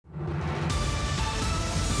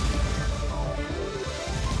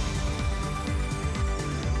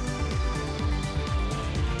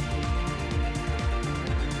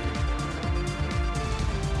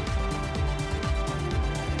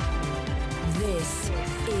This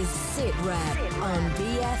is SitRep on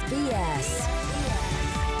BFBS.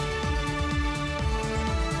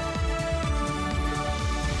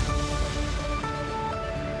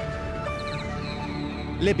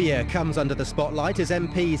 Libya comes under the spotlight as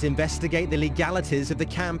MPs investigate the legalities of the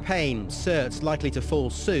campaign. Cert's likely to fall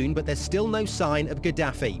soon, but there's still no sign of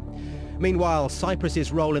Gaddafi. Meanwhile,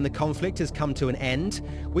 Cyprus's role in the conflict has come to an end.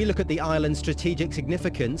 We look at the island's strategic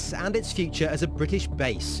significance and its future as a British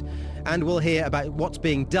base. And we'll hear about what's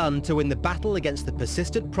being done to win the battle against the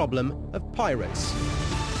persistent problem of pirates.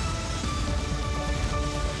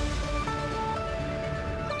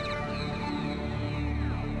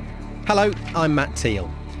 Hello, I'm Matt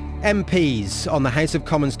Teal. MPs on the House of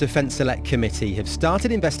Commons Defence Select Committee have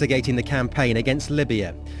started investigating the campaign against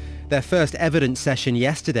Libya. Their first evidence session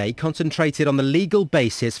yesterday concentrated on the legal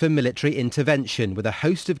basis for military intervention, with a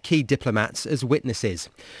host of key diplomats as witnesses.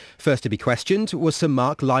 First to be questioned was Sir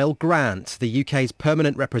Mark Lyle Grant, the UK's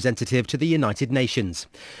permanent representative to the United Nations.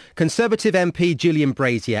 Conservative MP Julian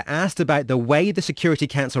Brazier asked about the way the Security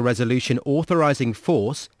Council resolution authorising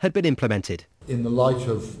force had been implemented. In the light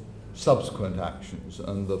of subsequent actions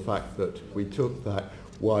and the fact that we took that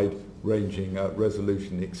wide-ranging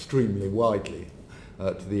resolution extremely widely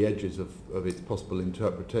to the edges of its possible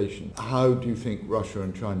interpretation, how do you think Russia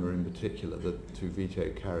and China in particular, the two veto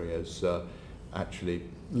carriers, actually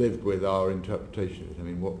lived with our interpretation of it? I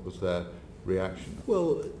mean, what was their reaction?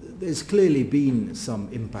 Well, there's clearly been some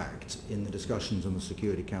impact in the discussions on the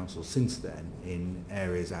Security Council since then in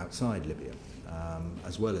areas outside Libya,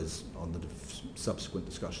 as well as on the subsequent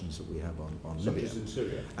discussions that we have on Libya. Such as in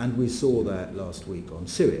Syria. And we saw that last week on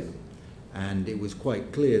Syria. And it was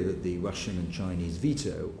quite clear that the Russian and Chinese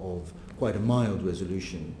veto of quite a mild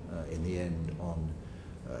resolution in the end on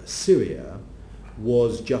Syria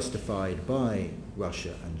was justified by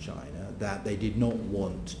Russia and China, that they did not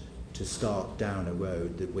want to start down a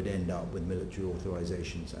road that would end up with military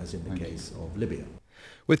authorizations, as in the case of Libya.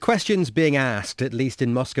 With questions being asked, at least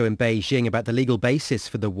in Moscow and Beijing, about the legal basis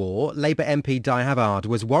for the war, Labour MP Di Havard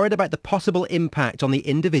was worried about the possible impact on the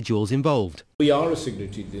individuals involved. We are a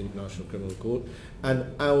signatory to the International Criminal Court, and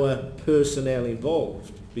our personnel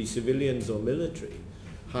involved, be civilians or military,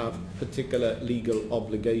 have particular legal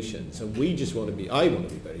obligations. And I want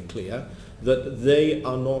to be very clear that they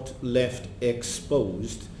are not left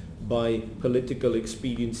exposed by political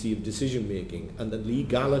expediency of decision making, and that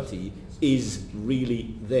legality is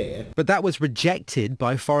really there. But that was rejected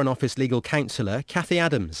by Foreign Office legal counsellor Cathy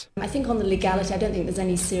Adams. I think on the legality, I don't think there's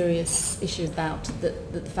any serious issue about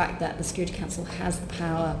the fact that the Security Council has the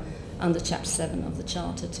power under Chapter 7 of the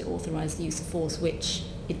Charter to authorise the use of force, which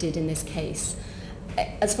it did in this case.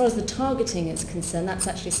 As far as the targeting is concerned, that's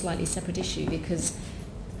actually a slightly separate issue, because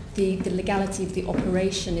the legality of the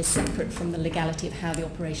operation is separate from the legality of how the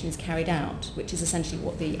operation is carried out, which is essentially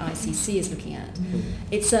what the ICC is looking at.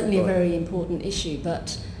 It's certainly a very important issue,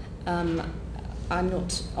 but I'm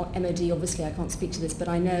not MOD, obviously I can't speak to this, but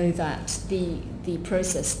I know that the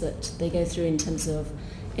process that they go through in terms of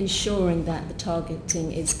ensuring that the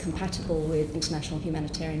targeting is compatible with international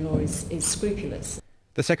humanitarian law is scrupulous.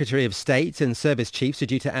 The Secretary of State and service chiefs are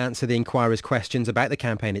due to answer the inquiry's questions about the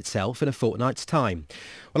campaign itself in a fortnight's time.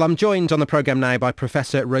 Well, I'm joined on the programme now by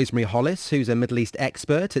Professor Rosemary Hollis, who's a Middle East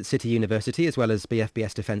expert at City University, as well as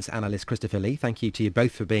BFBS defence analyst Christopher Lee. Thank you to you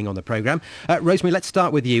both for being on the programme. Rosemary, let's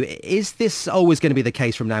start with you. Is this always going to be the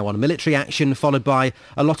case from now on? Military action followed by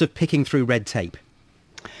a lot of picking through red tape?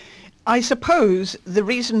 I suppose the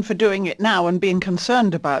reason for doing it now and being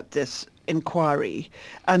concerned about this inquiry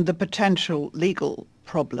and the potential legal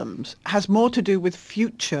problems has more to do with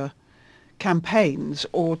future campaigns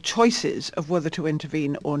or choices of whether to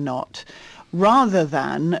intervene or not, rather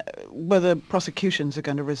than whether prosecutions are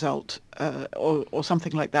going to result or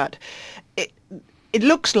something like that. It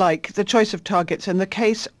looks like the choice of targets in the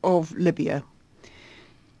case of Libya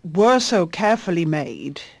were so carefully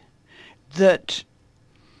made that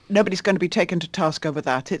nobody's going to be taken to task over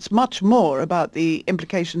that. It's much more about the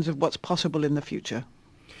implications of what's possible in the future.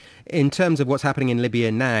 In terms of what's happening in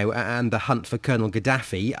Libya now and the hunt for Colonel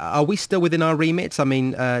Gaddafi, are we still within our remit? I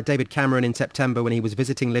mean, David Cameron in September, when he was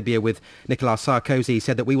visiting Libya with Nicolas Sarkozy,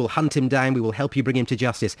 said that we will hunt him down, we will help you bring him to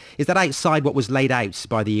justice. Is that outside what was laid out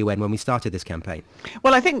by the UN when we started this campaign?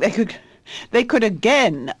 Well, I think they could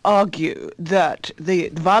again argue that the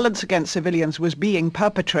violence against civilians was being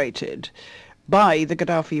perpetrated by the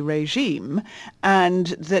Gaddafi regime, and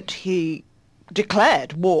that he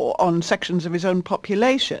declared war on sections of his own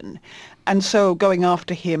population, and so going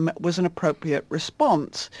after him was an appropriate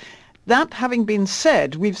response. That having been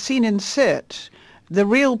said, we've seen in Sirte the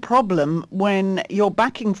real problem when you're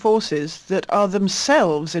backing forces that are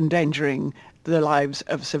themselves endangering the lives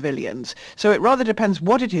of civilians. So it rather depends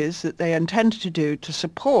what it is that they intend to do to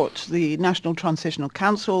support the National Transitional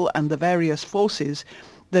Council and the various forces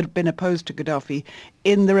that have been opposed to Gaddafi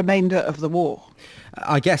in the remainder of the war.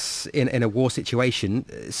 I guess in a war situation,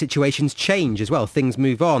 situations change as well. Things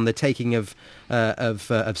move on. The taking of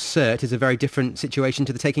Sirte is a very different situation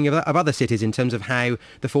to the taking of other cities in terms of how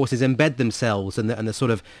the forces embed themselves and the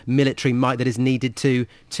sort of military might that is needed to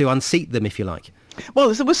unseat them, if you like.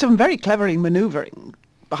 Well, there was some very clever manoeuvring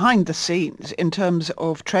behind the scenes in terms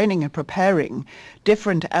of training and preparing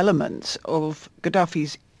different elements of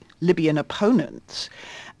Gaddafi's Libyan opponents.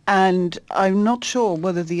 And I'm not sure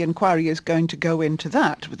whether the inquiry is going to go into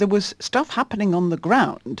that. There was stuff happening on the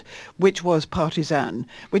ground which was partisan,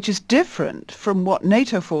 which is different from what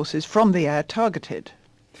NATO forces from the air targeted.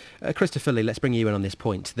 Christopher Lee, let's bring you in on this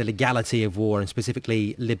point. The legality of war, and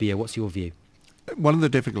specifically Libya, what's your view? One of the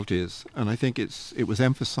difficulties, and I think it was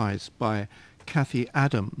emphasised by Cathy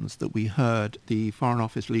Adams that we heard, the Foreign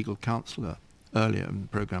Office legal counsellor, earlier in the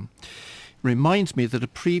programme, reminds me that a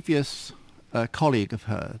previous colleague of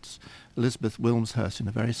hers, Elizabeth Wilmshurst, in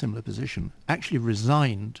a very similar position, actually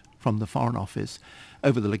resigned from the Foreign Office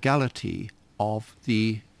over the legality of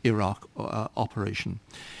the Iraq operation.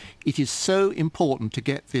 It is so important to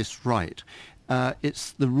get this right.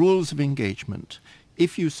 It's the rules of engagement.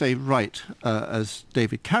 If you say right, as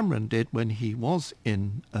David Cameron did when he was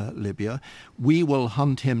in Libya, we will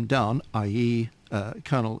hunt him down, i.e.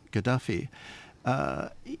 Colonel Gaddafi,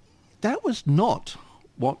 that was not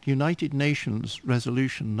what United Nations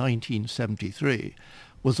Resolution 1973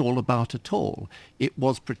 was all about at all. It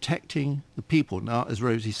was protecting the people. Now, as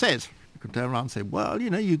Rosie says, you can turn around and say, well,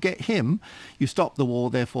 you get him, you stop the war,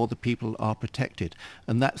 therefore the people are protected.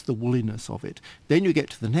 And that's the woolliness of it. Then you get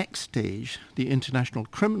to the next stage, the International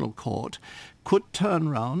Criminal Court could turn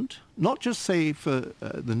around, not just say for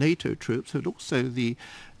the NATO troops, but also the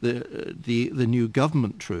new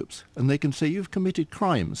government troops, and they can say you've committed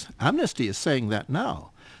crimes. Amnesty is saying that now,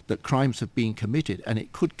 that crimes have been committed, and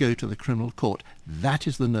it could go to the criminal court. That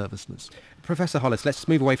is the nervousness. Professor Hollis, let's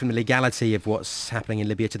move away from the legality of what's happening in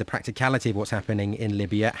Libya to the practicality of what's happening in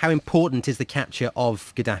Libya. How important is the capture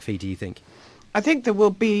of Gaddafi, do you think? I think there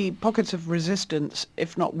will be pockets of resistance,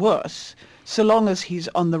 if not worse, so long as he's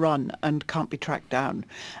on the run and can't be tracked down.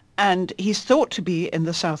 And he's thought to be in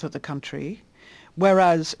the south of the country,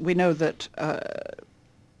 whereas we know that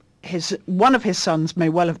one of his sons may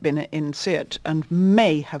well have been in Sirte and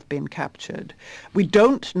may have been captured. We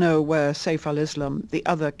don't know where Saif al-Islam, the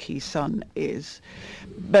other key son, is,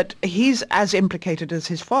 but he's as implicated as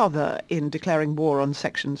his father in declaring war on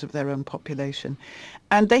sections of their own population.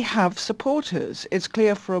 And they have supporters. It's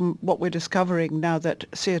clear from what we're discovering now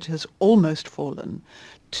that Sirte has almost fallen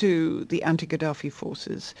to the anti-Gaddafi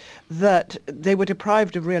forces, that they were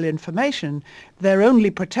deprived of real information. Their only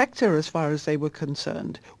protector, as far as they were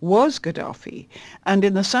concerned, was Gaddafi. And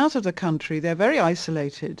in the south of the country, they're very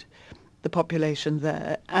isolated, the population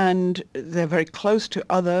there, and they're very close to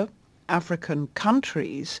other African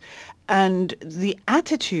countries. And the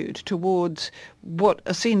attitude towards what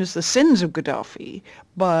are seen as the sins of Gaddafi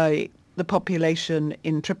by the population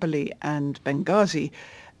in Tripoli and Benghazi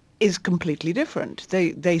is completely different.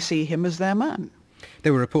 They see him as their man.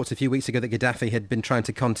 There were reports a few weeks ago that Gaddafi had been trying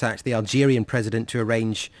to contact the Algerian president to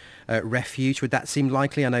arrange refuge. Would that seem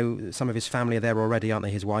likely? I know some of his family are there already, aren't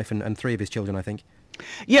they? His wife and 3 of his children, I think.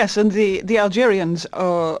 Yes, and the Algerians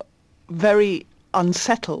are very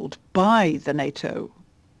unsettled by the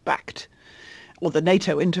NATO-backed or the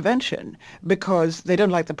NATO intervention because they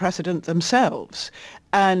don't like the precedent themselves.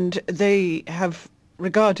 And they have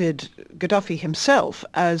regarded Gaddafi himself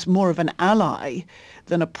as more of an ally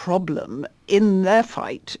than a problem in their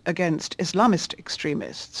fight against Islamist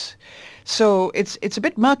extremists. So it's a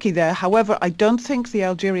bit murky there. However, I don't think the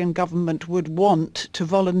Algerian government would want to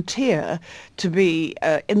volunteer to be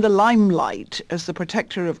in the limelight as the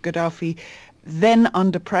protector of Gaddafi, then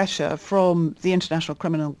under pressure from the International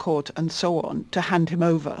Criminal Court and so on to hand him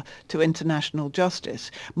over to international justice.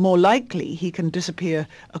 More likely he can disappear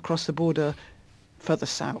across the border further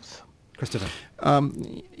south. Christopher?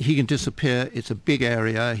 He can disappear. It's a big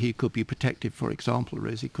area. He could be protected, for example,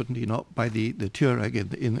 Rosie, couldn't he not, by the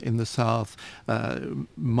Tuareg in the south.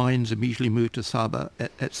 Mines immediately moved to Saba,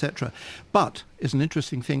 etc. But there's an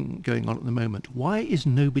interesting thing going on at the moment. Why is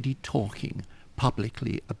nobody talking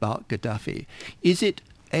publicly about Gaddafi? Is it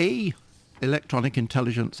electronic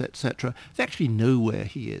intelligence, etc.? They actually know where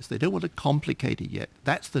he is. They don't want to complicate it yet.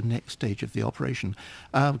 That's the next stage of the operation.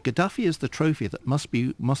 Gaddafi is the trophy that must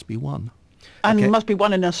be won. And must be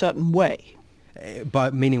won in a certain way. By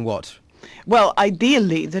meaning what? Well,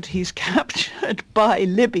 ideally that he's captured by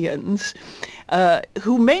Libyans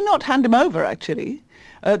who may not hand him over, actually.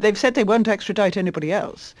 They've said they won't extradite anybody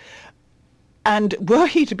else. And were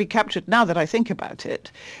he to be captured, now that I think about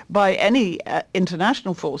it, by any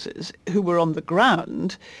international forces who were on the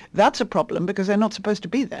ground, that's a problem because they're not supposed to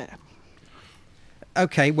be there.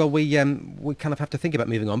 Okay, well, we kind of have to think about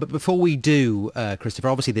moving on. But before we do, Christopher,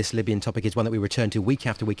 obviously this Libyan topic is one that we return to week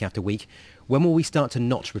after week after week. When will we start to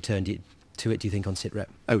not return to it, do you think, on SITREP?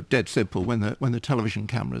 Oh, dead simple, when the television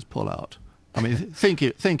cameras pull out. I mean,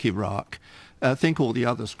 think Iraq. Think all the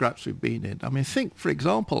other scraps we've been in. I mean, think, for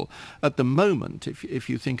example, at the moment, if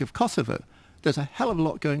you think of Kosovo, there's a hell of a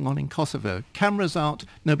lot going on in Kosovo. Cameras out,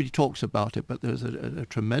 nobody talks about it, but there's a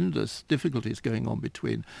tremendous difficulties going on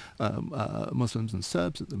between Muslims and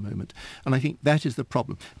Serbs at the moment. And I think that is the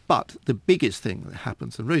problem. But the biggest thing that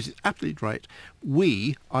happens, and Rose is absolutely right,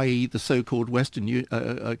 we, i.e. the so-called Western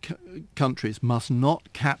countries, must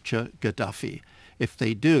not capture Gaddafi. If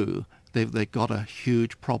they do, they've got a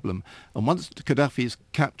huge problem. And once Gaddafi is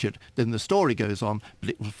captured, then the story goes on, but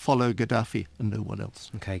it will follow Gaddafi and no one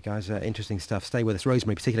else. Okay, guys, interesting stuff. Stay with us.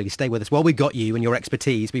 Rosemary, particularly, stay with us. While we've got you and your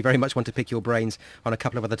expertise, we very much want to pick your brains on a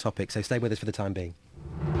couple of other topics, so stay with us for the time being.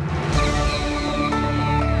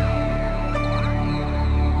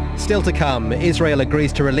 Still to come, Israel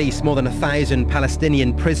agrees to release more than 1,000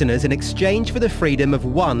 Palestinian prisoners in exchange for the freedom of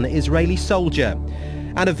one Israeli soldier.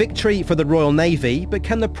 And a victory for the Royal Navy, but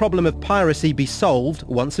can the problem of piracy be solved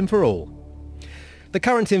once and for all? The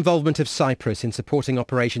current involvement of Cyprus in supporting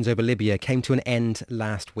operations over Libya came to an end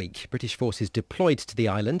last week. British forces deployed to the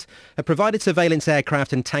island have provided surveillance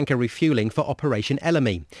aircraft and tanker refuelling for Operation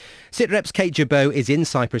Ellamy. SITREP's Kate Jabot is in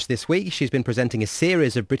Cyprus this week. She's been presenting a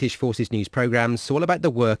series of British Forces news programmes all about the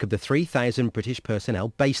work of the 3,000 British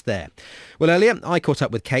personnel based there. Well, earlier I caught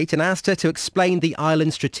up with Kate and asked her to explain the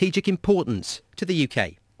island's strategic importance to the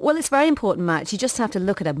UK. Well, it's very important, Matt. You just have to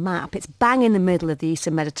look at a map. It's bang in the middle of the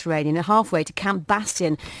Eastern Mediterranean, halfway to Camp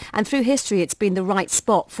Bastion. And through history, it's been the right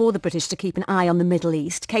spot for the British to keep an eye on the Middle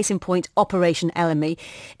East. Case in point, Operation Ellamy.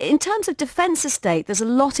 In terms of defence estate, there's a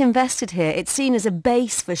lot invested here. It's seen as a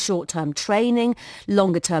base for short-term training,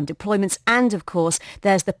 longer-term deployments, and, of course,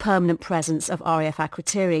 there's the permanent presence of RAF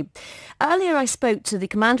Akrotiri. Earlier, I spoke to the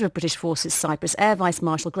commander of British Forces Cyprus, Air Vice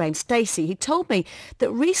Marshal Graham Stacey. He told me that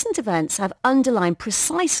recent events have underlined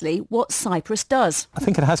precisely what Cyprus does. I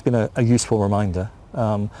think it has been a useful reminder.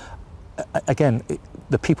 Again,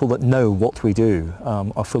 the people that know what we do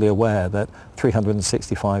are fully aware that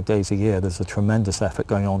 365 days a year there's a tremendous effort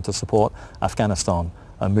going on to support Afghanistan,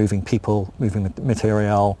 moving people, moving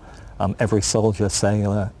material. Every soldier,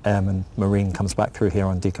 sailor, airman, marine comes back through here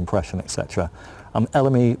on decompression, etc.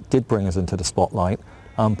 Ellamy did bring us into the spotlight,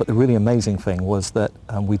 but the really amazing thing was that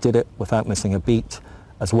we did it without missing a beat,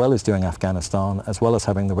 as well as doing Afghanistan, as well as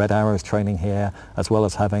having the Red Arrows training here, as well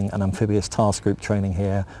as having an amphibious task group training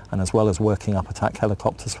here, and as well as working up attack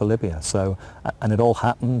helicopters for Libya. So, and it all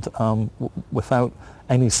happened without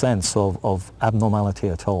any sense of abnormality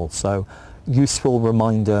at all. So, useful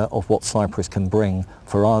reminder of what Cyprus can bring.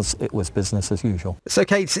 For us, it was business as usual. So,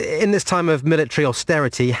 Kate, in this time of military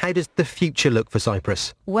austerity, how does the future look for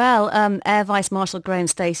Cyprus? Well, Air Vice Marshal Graham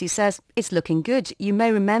Stacey says it's looking good. You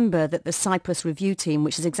may remember that the Cyprus Review Team,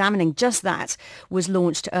 which is examining just that, was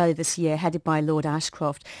launched earlier this year, headed by Lord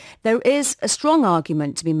Ashcroft. There is a strong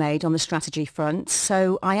argument to be made on the strategy front,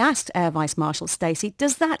 so I asked Air Vice Marshal Stacey,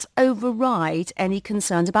 does that override any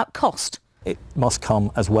concerns about cost? It must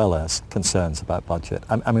come as well as concerns about budget.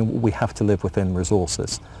 I mean, we have to live within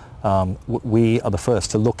resources. We are the first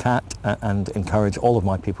to look at and encourage all of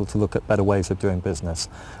my people to look at better ways of doing business.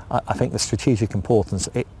 I think the strategic importance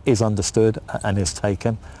is understood and is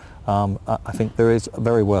taken. I think there is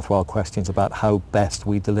very worthwhile questions about how best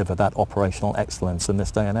we deliver that operational excellence in this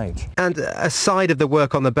day and age. And aside of the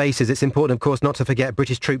work on the bases, it's important, of course, not to forget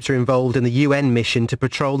British troops are involved in the UN mission to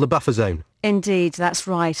patrol the buffer zone. Indeed, that's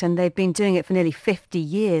right, and they've been doing it for nearly 50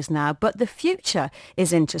 years now. But the future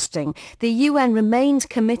is interesting. The UN remains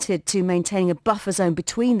committed to maintaining a buffer zone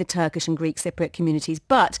between the Turkish and Greek Cypriot communities,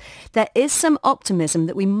 but there is some optimism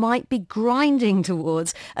that we might be grinding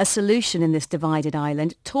towards a solution in this divided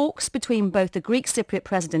island. Talks between both the Greek Cypriot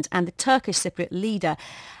president and the Turkish Cypriot leader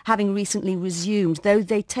having recently resumed, though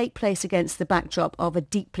they take place against the backdrop of a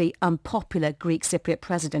deeply unpopular Greek Cypriot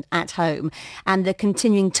president at home and the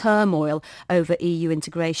continuing turmoil over EU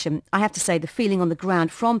integration. I have to say the feeling on the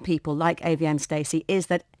ground from people like AVM Stacey is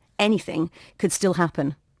that anything could still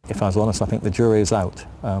happen. If I was honest, I think the jury is out.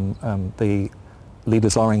 The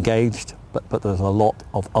leaders are engaged, but there's a lot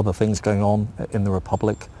of other things going on in the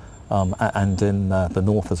Republic and in the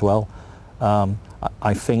North as well.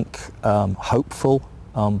 I think hopeful,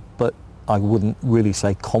 but I wouldn't really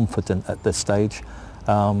say confident at this stage.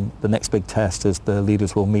 The next big test is the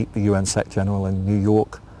leaders will meet the UN Secretary General in New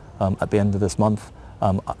York at the end of this month.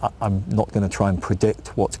 I'm not going to try and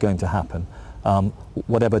predict what's going to happen.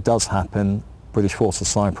 Whatever does happen, British Forces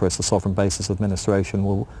Cyprus, the Sovereign Basis Administration,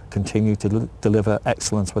 will continue to deliver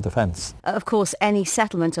excellence for defence. Of course, any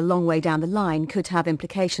settlement a long way down the line could have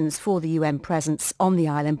implications for the UN presence on the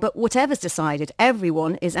island. But whatever's decided,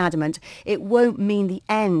 everyone is adamant it won't mean the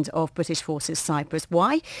end of British Forces Cyprus.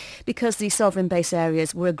 Why? Because the sovereign base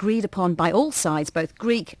areas were agreed upon by all sides, both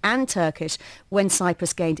Greek and Turkish, when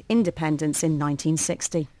Cyprus gained independence in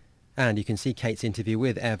 1960. And you can see Kate's interview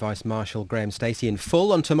with Air Vice Marshal Graham Stacey in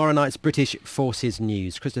full on tomorrow night's British Forces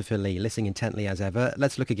News. Christopher Lee, listening intently as ever.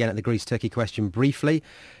 Let's look again at the Greece-Turkey question briefly.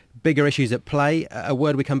 Bigger issues at play, a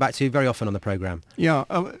word we come back to very often on the programme. Yeah,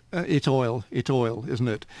 it's oil, isn't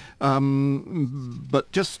it?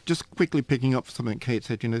 But just quickly picking up something Kate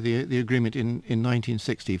said, the agreement in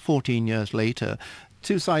 1960, 14 years later,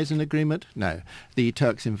 two sides in agreement? No. The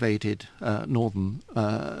Turks invaded the northern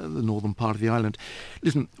part of the island.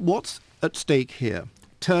 Listen, what's at stake here?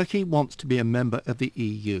 Turkey wants to be a member of the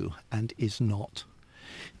EU and is not.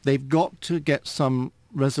 They've got to get some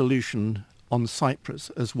resolution on Cyprus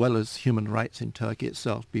as well as human rights in Turkey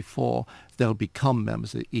itself before they'll become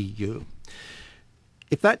members of the EU.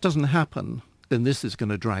 If that doesn't happen, then this is going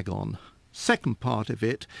to drag on. Second part of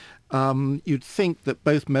it, you'd think that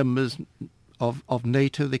both members of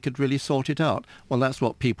NATO, they could really sort it out. Well, that's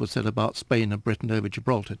what people said about Spain and Britain over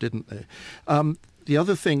Gibraltar, didn't they? The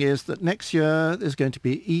other thing is that next year there's going to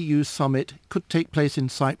be an EU summit, could take place in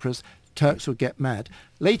Cyprus. Turks would get mad.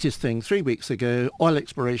 Latest thing, 3 weeks ago, oil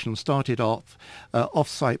exploration started off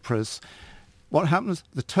Cyprus. What happens?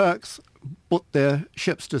 The Turks put their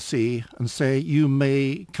ships to sea and say, you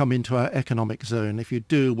may come into our economic zone. If you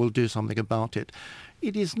do, we'll do something about it.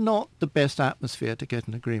 It is not the best atmosphere to get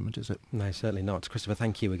an agreement, is it? No, certainly not. Christopher,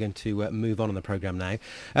 thank you. We're going to move on the programme now.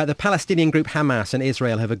 The Palestinian group Hamas and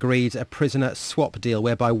Israel have agreed a prisoner swap deal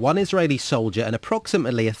whereby one Israeli soldier and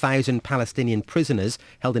approximately 1,000 Palestinian prisoners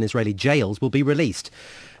held in Israeli jails will be released.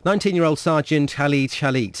 19-year-old Sergeant Khalid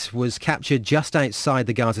Shalit was captured just outside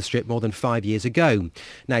the Gaza Strip more than 5 years ago.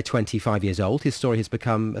 Now 25 years old, his story has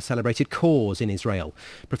become a celebrated cause in Israel.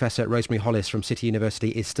 Professor Rosemary Hollis from City University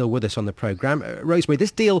is still with us on the programme. Rosemary, this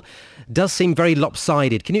deal does seem very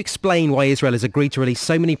lopsided. Can you explain why Israel has agreed to release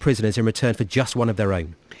so many prisoners in return for just one of their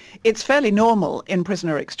own? It's fairly normal in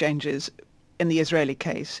prisoner exchanges in the Israeli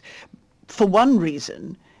case. For one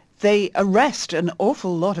reason, they arrest an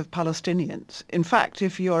awful lot of Palestinians. In fact,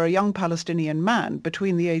 if you're a young Palestinian man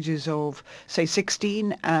between the ages of, say,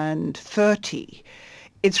 16 and 30,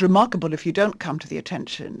 it's remarkable if you don't come to the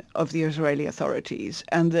attention of the Israeli authorities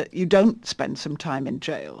and that you don't spend some time in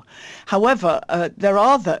jail. However, there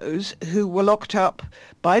are those who were locked up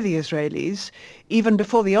by the Israelis even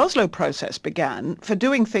before the Oslo process began for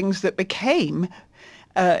doing things that became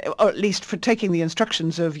or at least for taking the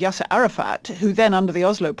instructions of Yasser Arafat, who then under the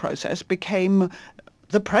Oslo process became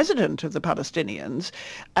the president of the Palestinians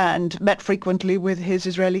and met frequently with his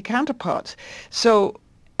Israeli counterparts. So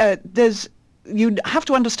you have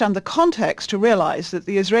to understand the context to realize that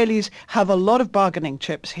the Israelis have a lot of bargaining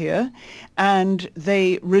chips here and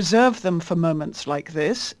they reserve them for moments like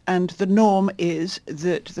this, and the norm is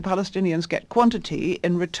that the Palestinians get quantity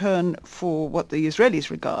in return for what the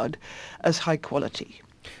Israelis regard as high quality.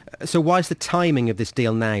 So why is the timing of this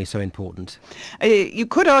deal now so important? You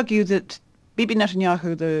could argue that Bibi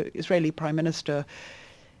Netanyahu, the Israeli Prime Minister,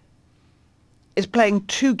 is playing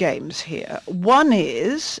two games here. One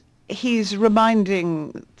is he's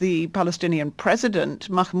reminding the Palestinian president,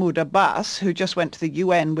 Mahmoud Abbas, who just went to the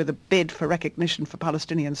UN with a bid for recognition for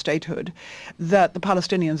Palestinian statehood, that the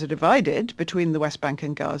Palestinians are divided between the West Bank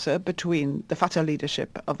and Gaza, between the Fatah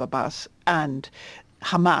leadership of Abbas and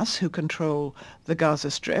Hamas, who control the Gaza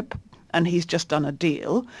Strip. And he's just done a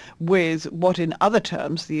deal with what in other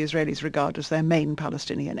terms the Israelis regard as their main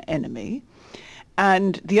Palestinian enemy.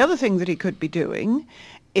 And the other thing that he could be doing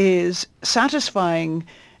is satisfying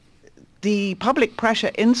the public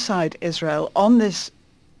pressure inside Israel on this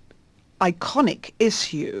iconic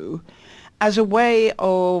issue as a way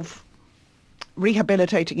of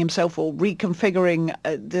rehabilitating himself or reconfiguring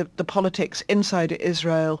the politics inside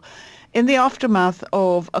Israel in the aftermath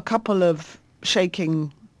of a couple of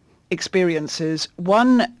shaking experiences.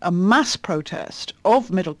 One, a mass protest of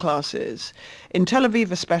middle classes in Tel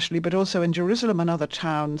Aviv especially, but also in Jerusalem and other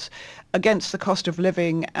towns, against the cost of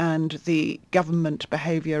living and the government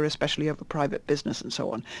behavior, especially over private business and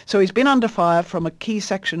so on. So he's been under fire from a key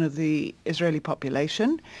section of the Israeli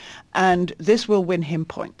population, and this will win him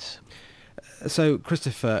points. So,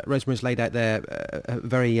 Christopher, Rosemary's laid out there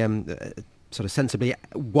very sort of sensibly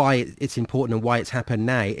why it's important and why it's happened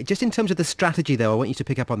now. Just in terms of the strategy, though, I want you to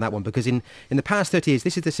pick up on that one, because in the past 30 years,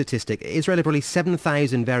 this is the statistic, Israel have released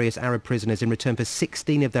 7,000 various Arab prisoners in return for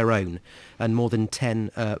 16 of their own and more than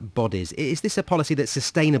 10 bodies. Is this a policy that's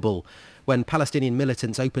sustainable when Palestinian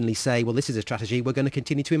militants openly say, well, this is a strategy we're going to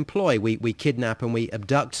continue to employ? We kidnap and we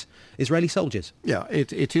abduct Israeli soldiers. Yeah,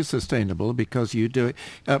 it is sustainable because you do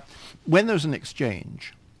it. When there's an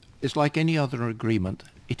exchange, it's like any other agreement.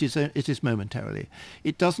 It is momentarily.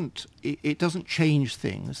 It doesn't change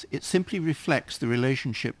things. It simply reflects the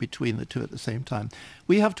relationship between the two at the same time.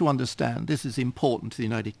 We have to understand this is important to the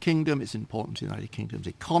United Kingdom. It's important to the United Kingdom's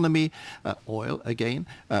economy, oil again.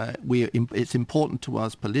 It's important to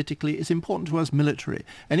us politically. It's important to us militarily.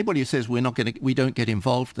 Anybody who says we don't get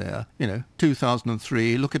involved there,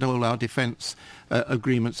 2003. Look at all our defence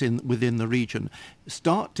agreements within the region.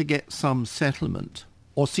 Start to get some settlement,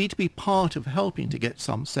 or see to be part of helping to get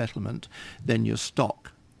some settlement, then your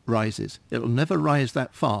stock rises. It'll never rise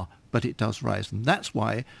that far, but it does rise, and that's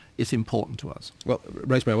why it's important to us. Well,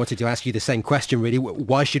 Rosemary, I wanted to ask you the same question, really.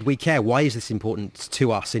 Why should we care? Why is this important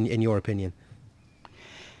to us, in your opinion?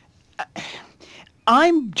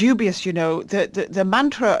 I'm dubious, the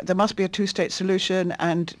mantra, there must be a two-state solution,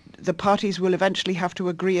 and the parties will eventually have to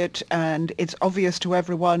agree it, and it's obvious to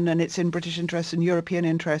everyone, and it's in British interests and European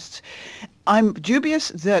interests. I'm dubious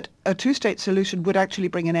that a two-state solution would actually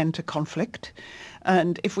bring an end to conflict.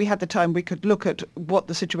 And if we had the time, we could look at what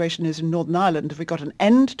the situation is in Northern Ireland. Have we got an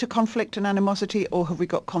end to conflict and animosity, or have we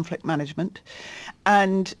got conflict management?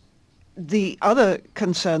 And the other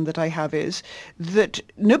concern that I have is that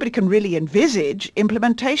nobody can really envisage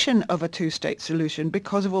implementation of a two-state solution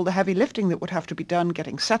because of all the heavy lifting that would have to be done,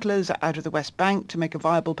 getting settlers out of the West Bank to make a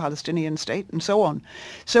viable Palestinian state and so on.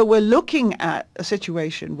 So we're looking at a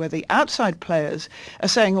situation where the outside players are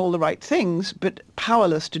saying all the right things but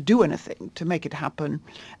powerless to do anything to make it happen,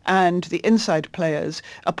 and the inside players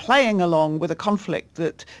are playing along with a conflict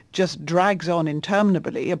that just drags on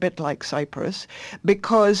interminably, a bit like Cyprus,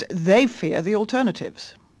 because they fear the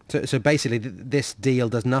alternatives. So basically, this deal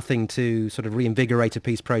does nothing to sort of reinvigorate a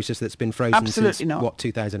peace process that's been frozen Absolutely since, not.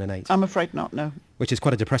 2008? I'm afraid not, no. Which is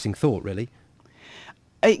quite a depressing thought, really.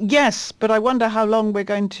 Yes, but I wonder how long we're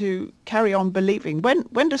going to carry on believing.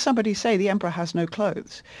 When does somebody say the emperor has no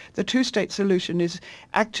clothes? The two-state solution is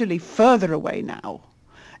actually further away now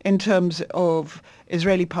in terms of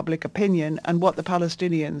Israeli public opinion and what the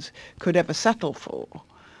Palestinians could ever settle for.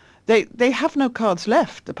 They have no cards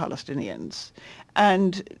left, the Palestinians.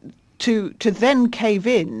 And to then cave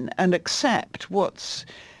in and accept what's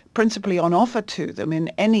principally on offer to them in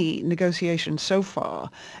any negotiation so far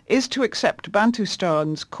is to accept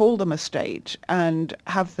Bantustans, call them a state, and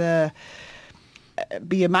have their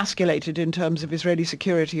be emasculated in terms of Israeli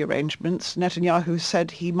security arrangements. Netanyahu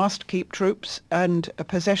said he must keep troops and a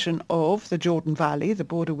possession of the Jordan Valley, the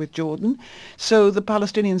border with Jordan. So the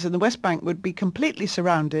Palestinians in the West Bank would be completely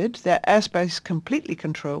surrounded, their airspace completely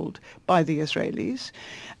controlled by the Israelis.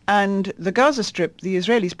 And the Gaza Strip, the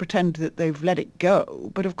Israelis pretend that they've let it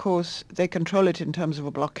go, but of course they control it in terms of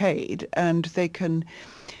a blockade, and they can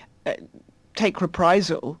take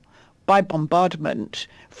reprisal by bombardment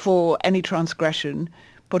for any transgression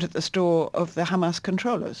put at the store of the Hamas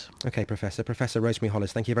controllers. Okay, Professor Rosemary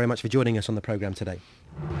Hollis, thank you very much for joining us on the programme today.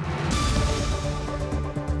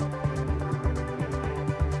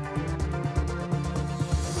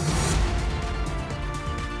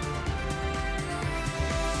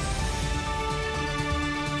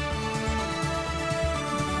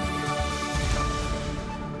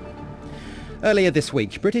 Earlier this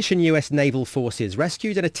week, British and US naval forces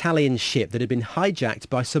rescued an Italian ship that had been hijacked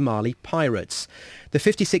by Somali pirates. The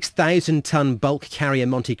 56,000-ton bulk carrier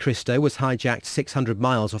Monte Cristo was hijacked 600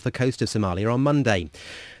 miles off the coast of Somalia on Monday.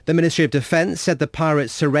 The Ministry of Defence said the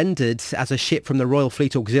pirates surrendered as a ship from the Royal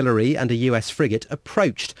Fleet Auxiliary and a US frigate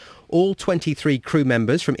approached. All 23 crew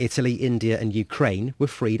members from Italy, India and Ukraine were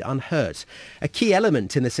freed unhurt. A key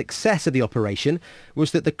element in the success of the operation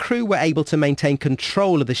was that the crew were able to maintain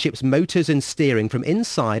control of the ship's motors and steering from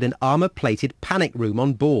inside an armour-plated panic room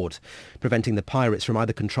on board, preventing the pirates from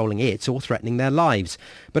either controlling it or threatening their lives.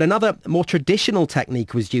 But another, more traditional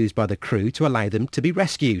technique was used by the crew to allow them to be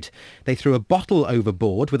rescued. They threw a bottle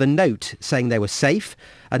overboard with a note saying they were safe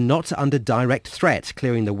and not under direct threat,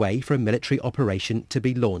 clearing the way for a military operation to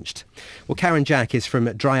be launched. Well, Karen Jack is from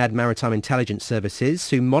Dryad Maritime Intelligence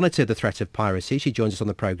Services, who monitor the threat of piracy. She joins us on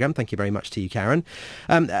the programme. Thank you very much to you, Karen.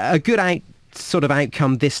 A good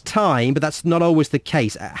outcome this time, but that's not always the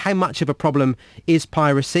case. How much of a problem is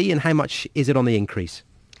piracy and how much is it on the increase?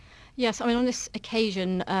 Yes, I mean, on this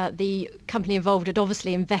occasion, the company involved had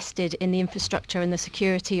obviously invested in the infrastructure and the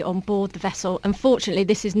security on board the vessel. Unfortunately,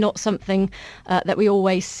 this is not something that we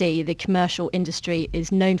always see. The commercial industry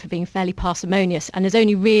is known for being fairly parsimonious and has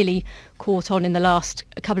only really caught on in the last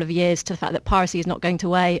couple of years to the fact that piracy is not going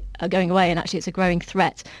away, and actually it's a growing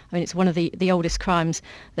threat. I mean, it's one of the oldest crimes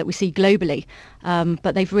that we see globally,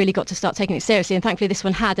 but they've really got to start taking it seriously, and thankfully this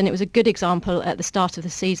one had, and it was a good example at the start of the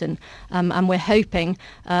season, and we're hoping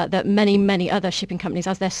that many other shipping companies,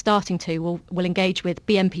 as they're starting to, will engage with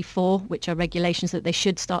BMP4, which are regulations that they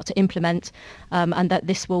should start to implement, and that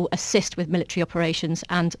this will assist with military operations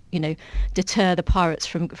and, deter the pirates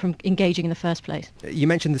from engaging in the first place. You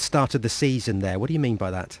mentioned the start of the season there. What do you mean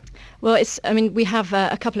by that? Well, we have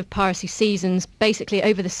a couple of piracy seasons. Basically,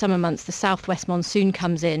 over the summer months, the southwest monsoon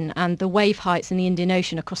comes in, and the wave heights in the Indian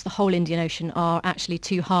Ocean, across the whole Indian Ocean, are actually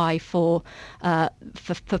too high for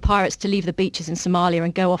pirates to leave the beaches in Somalia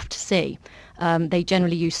and go off to sea. They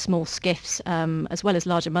generally use small skiffs as well as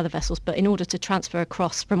larger mother vessels, but in order to transfer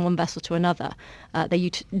across from one vessel to another,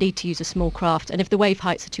 they need to use a small craft, and if the wave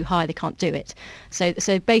heights are too high, they can't do it.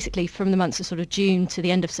 So basically, from the months of sort of June to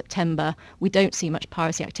the end of September, we don't see much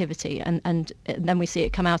piracy activity, and then we see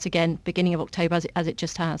it come out again beginning of October, as it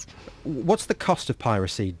just has. What's the cost of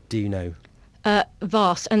piracy, do you know?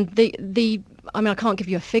 Vast, and I can't give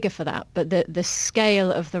you a figure for that, but the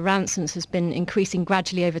scale of the ransoms has been increasing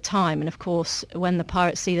gradually over time, and of course when the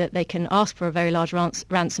pirates see that they can ask for a very large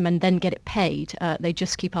ransom and then get it paid, they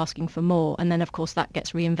just keep asking for more, and then of course that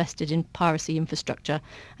gets reinvested in piracy infrastructure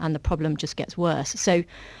and the problem just gets worse. So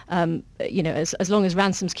as long as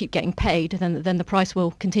ransoms keep getting paid, then the price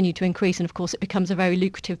will continue to increase, and of course it becomes a very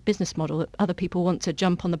lucrative business model that other people want to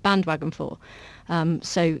jump on the bandwagon for.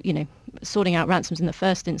 Sorting out ransoms in the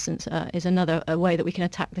first instance is another way that we can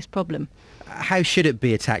attack this problem. How should it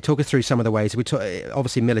be attacked? Talk us through some of the ways.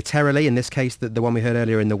 Obviously militarily, in this case, the one we heard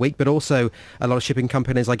earlier in the week, but also a lot of shipping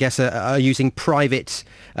companies, I guess, are using private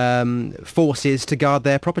forces to guard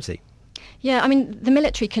their property. Yeah, I mean, the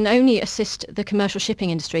military can only assist the commercial shipping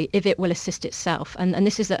industry if it will assist itself. And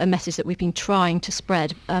this is a message that we've been trying to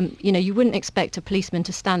spread. You wouldn't expect a policeman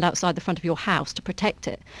to stand outside the front of your house to protect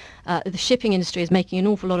it. The shipping industry is making an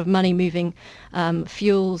awful lot of money moving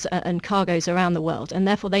fuels and cargoes around the world, and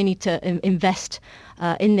therefore they need to invest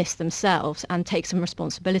in this themselves and take some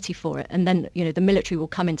responsibility for it. And then, the military will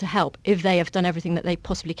come in to help if they have done everything that they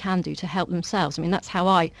possibly can do to help themselves. I mean, that's how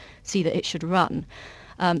I see that it should run.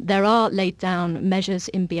 There are laid down measures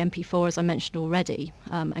in BMP4, as I mentioned already,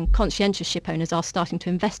 and conscientious ship owners are starting to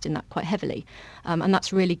invest in that quite heavily, and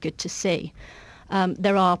that's really good to see.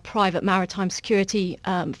 There are private maritime security,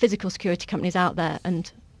 physical security companies out there,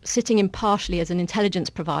 and sitting impartially as an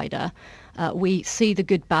intelligence provider, we see the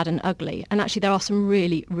good, bad and ugly, and actually there are some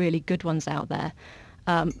really, really good ones out there.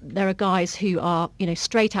 There are guys who are,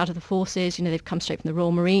 straight out of the forces, they've come straight from the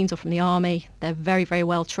Royal Marines or from the Army. They're very, very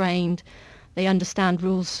well trained. They understand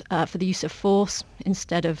rules for the use of force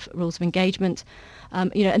instead of rules of engagement.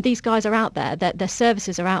 And these guys are out there. Their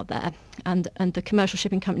services are out there, and the commercial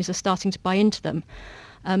shipping companies are starting to buy into them.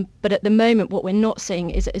 But at the moment, what we're not seeing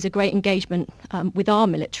is a great engagement with our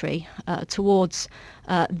military towards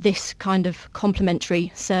this kind of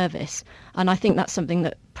complementary service. And I think that's something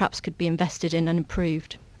that perhaps could be invested in and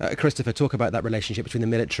improved. Christopher, talk about that relationship between the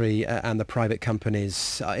military and the private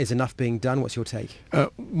companies. Is enough being done? What's your take?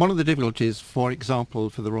 One of the difficulties, for example,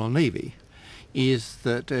 for the Royal Navy is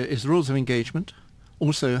that is the rules of engagement.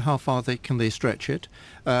 Also, how far can they stretch it?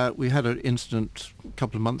 We had an incident a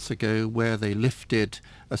couple of months ago where they lifted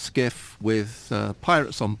a skiff with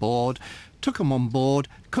pirates on board, took them on board,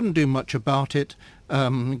 couldn't do much about it,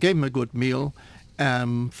 gave them a good meal,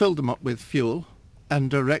 filled them up with fuel and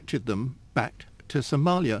directed them back to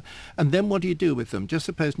Somalia. And then what do you do with them? Just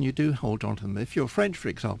supposing you do hold on to them. If you're French, for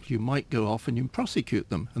example, you might go off and you prosecute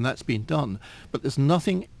them, and that's been done. But there's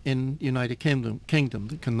nothing in the United Kingdom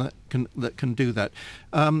that can do that.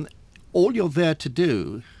 All you're there to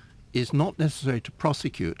do is not necessarily to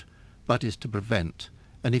prosecute, but is to prevent.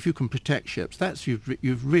 And if you can protect ships,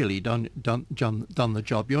 you've really done the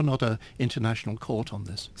job. You're not an international court on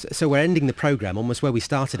this. So we're ending the programme almost where we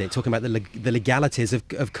started it, talking about the legalities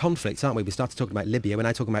of conflicts, aren't we? We started talking about Libya. We're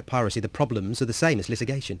now talking about piracy. The problems are the same. It's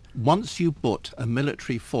litigation. Once you put a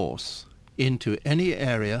military force into any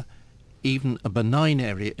area, even a benign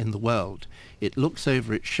area in the world, it looks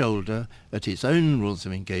over its shoulder at its own rules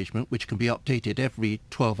of engagement, which can be updated every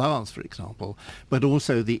 12 hours, for example, but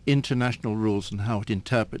also the international rules and how it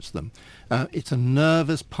interprets them. It's a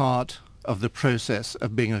nervous part of the process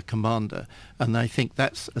of being a commander, and I think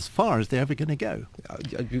that's as far as they're ever going to go.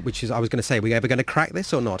 Which is, I was going to say, are we ever going to crack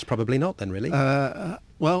this or not? Probably not then, really.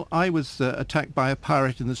 Well, I was attacked by a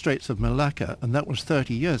pirate in the Straits of Malacca, and that was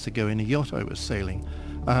 30 years ago in a yacht I was sailing.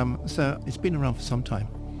 So it's been around for some time.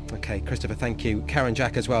 Okay, Christopher, thank you. Karen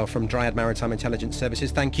Jack as well from Dryad Maritime Intelligence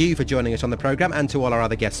Services. Thank you for joining us on the programme, and to all our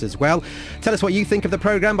other guests as well. Tell us what you think of the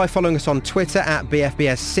programme by following us on Twitter at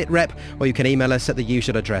BFBS SitRep, or you can email us at the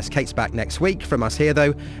usual address. Kate's back next week. From us here,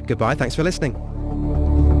 though, goodbye. Thanks for listening.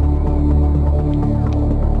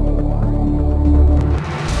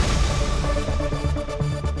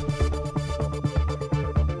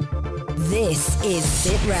 This is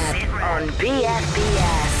SitRep on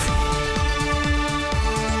BFBS.